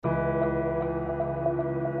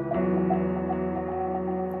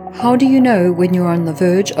How do you know when you're on the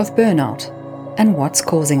verge of burnout and what's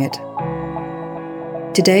causing it?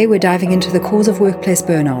 Today we're diving into the cause of workplace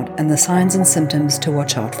burnout and the signs and symptoms to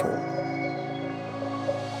watch out for.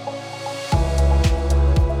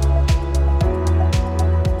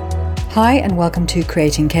 Hi and welcome to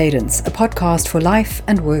Creating Cadence, a podcast for life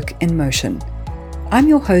and work in motion. I'm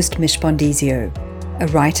your host Mish Bondizio, a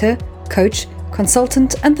writer, coach,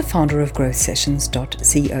 consultant and the founder of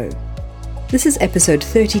growthsessions.co. This is episode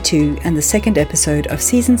 32 and the second episode of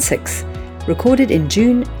season 6, recorded in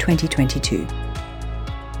June 2022.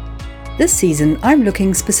 This season, I'm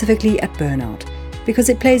looking specifically at burnout because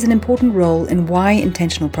it plays an important role in why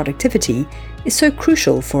intentional productivity is so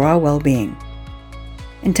crucial for our well-being.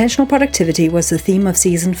 Intentional productivity was the theme of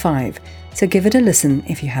season 5, so give it a listen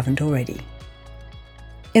if you haven't already.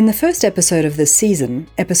 In the first episode of this season,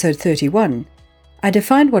 episode 31, I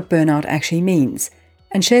defined what burnout actually means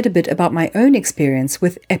and shared a bit about my own experience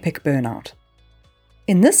with epic burnout.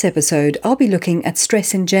 In this episode, I'll be looking at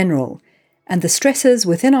stress in general and the stresses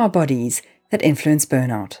within our bodies that influence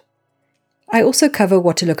burnout. I also cover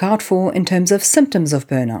what to look out for in terms of symptoms of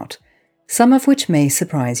burnout, some of which may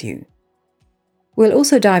surprise you. We'll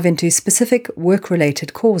also dive into specific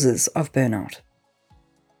work-related causes of burnout.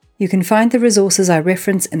 You can find the resources I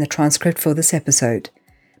reference in the transcript for this episode,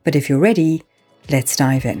 but if you're ready, let's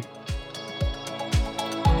dive in.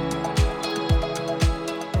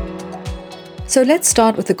 So let's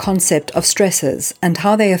start with the concept of stresses and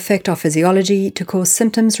how they affect our physiology to cause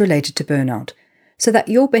symptoms related to burnout, so that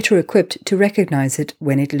you're better equipped to recognize it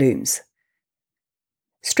when it looms.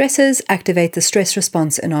 Stresses activate the stress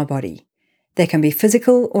response in our body. They can be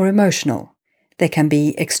physical or emotional. They can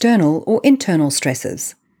be external or internal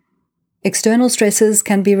stresses. External stresses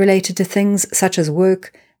can be related to things such as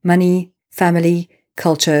work, money, family,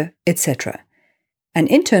 culture, etc. And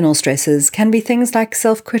internal stresses can be things like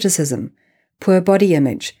self-criticism, poor body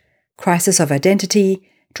image, crisis of identity,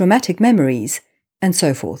 traumatic memories, and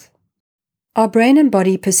so forth. Our brain and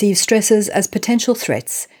body perceive stresses as potential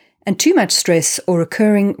threats, and too much stress or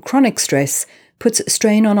recurring chronic stress puts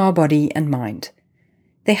strain on our body and mind.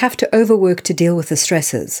 They have to overwork to deal with the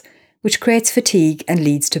stresses, which creates fatigue and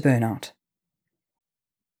leads to burnout.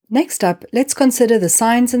 Next up, let's consider the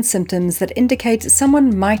signs and symptoms that indicate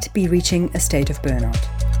someone might be reaching a state of burnout.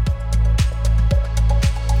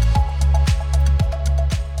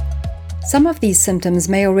 Some of these symptoms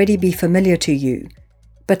may already be familiar to you,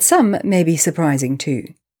 but some may be surprising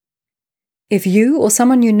too. If you or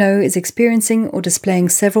someone you know is experiencing or displaying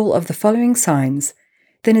several of the following signs,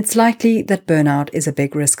 then it's likely that burnout is a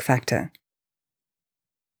big risk factor.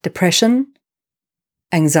 Depression,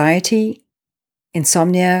 anxiety,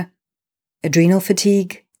 insomnia, adrenal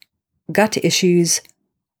fatigue, gut issues,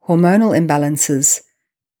 hormonal imbalances,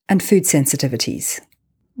 and food sensitivities.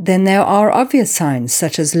 Then there are obvious signs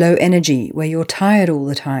such as low energy, where you're tired all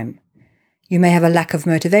the time. You may have a lack of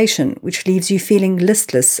motivation, which leaves you feeling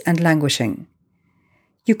listless and languishing.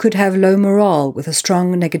 You could have low morale with a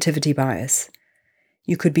strong negativity bias.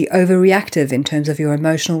 You could be overreactive in terms of your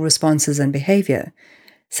emotional responses and behavior,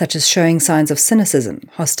 such as showing signs of cynicism,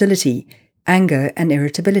 hostility, anger, and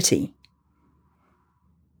irritability.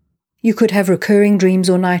 You could have recurring dreams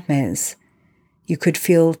or nightmares. You could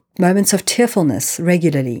feel moments of tearfulness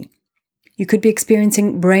regularly. You could be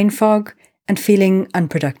experiencing brain fog and feeling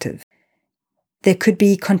unproductive. There could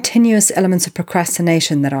be continuous elements of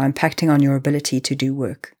procrastination that are impacting on your ability to do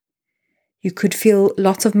work. You could feel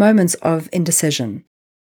lots of moments of indecision.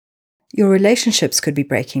 Your relationships could be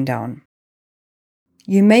breaking down.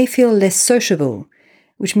 You may feel less sociable,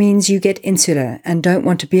 which means you get insular and don't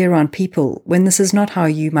want to be around people when this is not how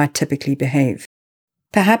you might typically behave.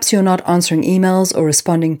 Perhaps you're not answering emails or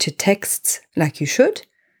responding to texts like you should.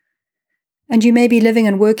 And you may be living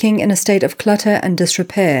and working in a state of clutter and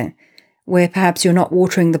disrepair, where perhaps you're not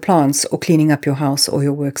watering the plants or cleaning up your house or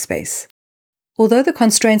your workspace. Although the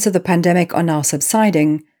constraints of the pandemic are now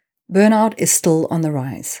subsiding, burnout is still on the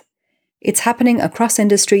rise. It's happening across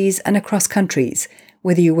industries and across countries,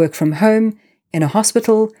 whether you work from home, in a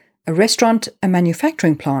hospital, a restaurant, a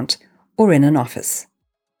manufacturing plant, or in an office.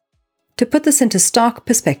 To put this into stark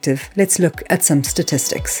perspective, let's look at some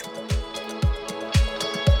statistics.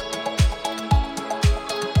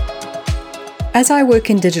 As I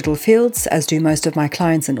work in digital fields, as do most of my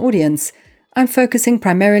clients and audience, I'm focusing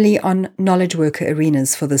primarily on knowledge worker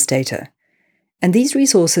arenas for this data, and these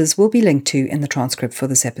resources will be linked to in the transcript for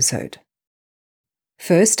this episode.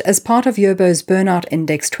 First, as part of Yobo's Burnout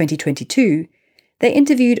Index 2022, they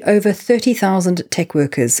interviewed over 30,000 tech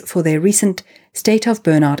workers for their recent State of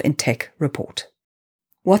Burnout in Tech report.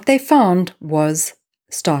 What they found was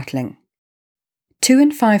startling. 2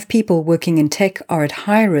 in 5 people working in tech are at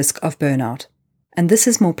higher risk of burnout, and this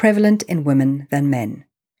is more prevalent in women than men.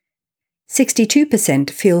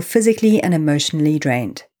 62% feel physically and emotionally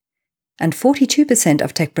drained, and 42%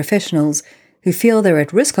 of tech professionals who feel they're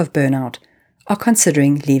at risk of burnout are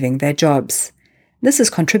considering leaving their jobs. This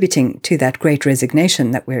is contributing to that great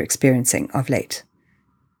resignation that we're experiencing of late.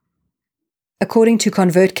 According to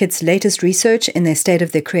ConvertKit's latest research in their State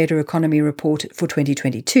of the Creator Economy report for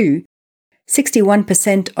 2022,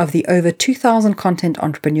 61% of the over 2,000 content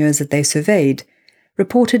entrepreneurs that they surveyed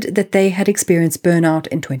reported that they had experienced burnout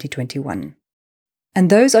in 2021. And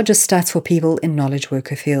those are just stats for people in knowledge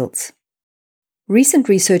worker fields. Recent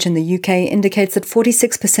research in the UK indicates that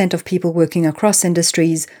 46% of people working across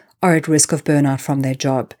industries are at risk of burnout from their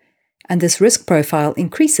job, and this risk profile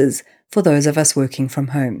increases for those of us working from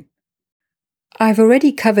home. I've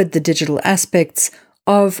already covered the digital aspects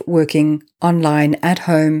of working online at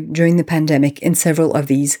home during the pandemic in several of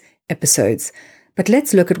these episodes, but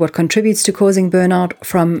let's look at what contributes to causing burnout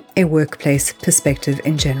from a workplace perspective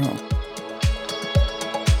in general.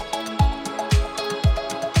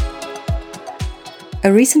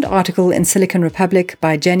 A recent article in Silicon Republic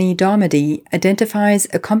by Jenny Darmody identifies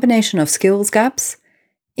a combination of skills gaps,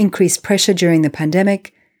 increased pressure during the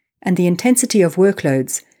pandemic, and the intensity of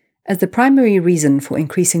workloads as the primary reason for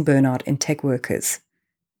increasing burnout in tech workers.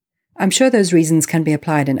 I'm sure those reasons can be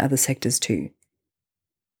applied in other sectors too.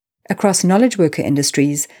 Across knowledge worker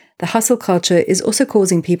industries, the hustle culture is also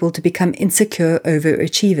causing people to become insecure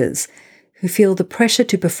overachievers who feel the pressure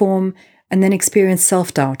to perform and then experience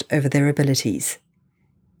self-doubt over their abilities.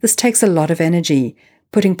 This takes a lot of energy,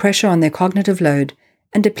 putting pressure on their cognitive load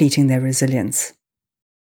and depleting their resilience.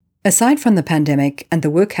 Aside from the pandemic and the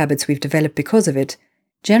work habits we've developed because of it,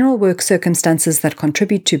 general work circumstances that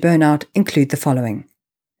contribute to burnout include the following.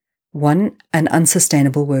 1. An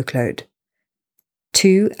unsustainable workload.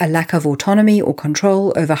 2. A lack of autonomy or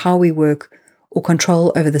control over how we work or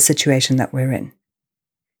control over the situation that we're in.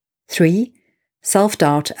 3.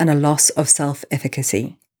 Self-doubt and a loss of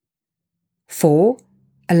self-efficacy. 4.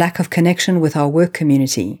 A lack of connection with our work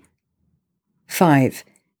community. 5.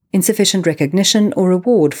 Insufficient recognition or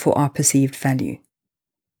reward for our perceived value.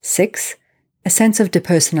 6. A sense of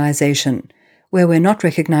depersonalization, where we're not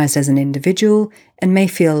recognized as an individual and may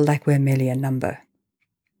feel like we're merely a number.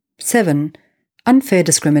 7. Unfair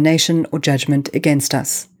discrimination or judgment against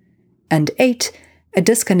us. And 8. A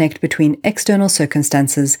disconnect between external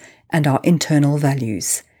circumstances and our internal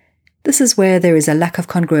values. This is where there is a lack of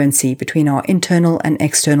congruency between our internal and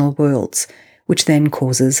external worlds, which then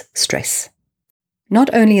causes stress.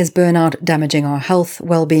 Not only is burnout damaging our health,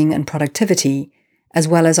 well-being, and productivity, as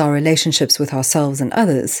well as our relationships with ourselves and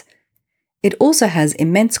others, it also has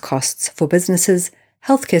immense costs for businesses,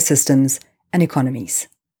 healthcare systems, and economies.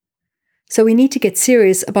 So we need to get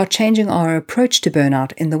serious about changing our approach to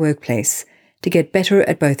burnout in the workplace to get better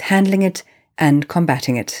at both handling it and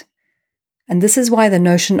combating it. And this is why the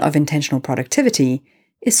notion of intentional productivity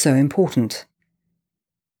is so important.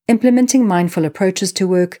 Implementing mindful approaches to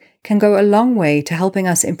work can go a long way to helping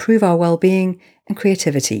us improve our well-being and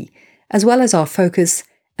creativity, as well as our focus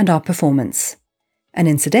and our performance. And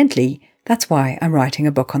incidentally, that's why I'm writing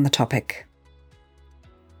a book on the topic.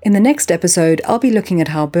 In the next episode, I'll be looking at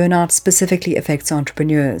how burnout specifically affects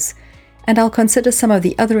entrepreneurs, and I'll consider some of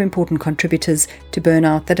the other important contributors to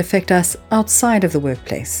burnout that affect us outside of the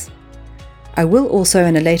workplace. I will also,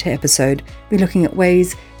 in a later episode, be looking at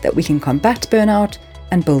ways that we can combat burnout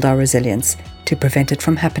and build our resilience to prevent it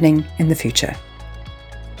from happening in the future.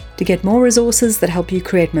 To get more resources that help you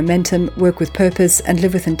create momentum, work with purpose, and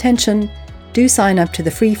live with intention, do sign up to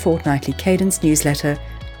the free fortnightly Cadence newsletter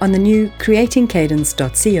on the new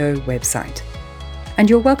creatingcadence.co website. And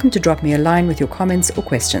you're welcome to drop me a line with your comments or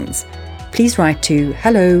questions. Please write to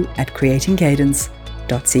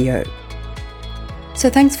hello@creatingcadence.co. So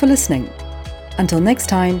thanks for listening. Until next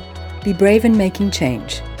time, be brave in making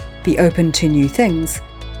change, be open to new things,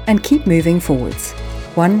 and keep moving forwards,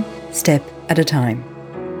 one step at a time.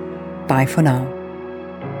 Bye for now.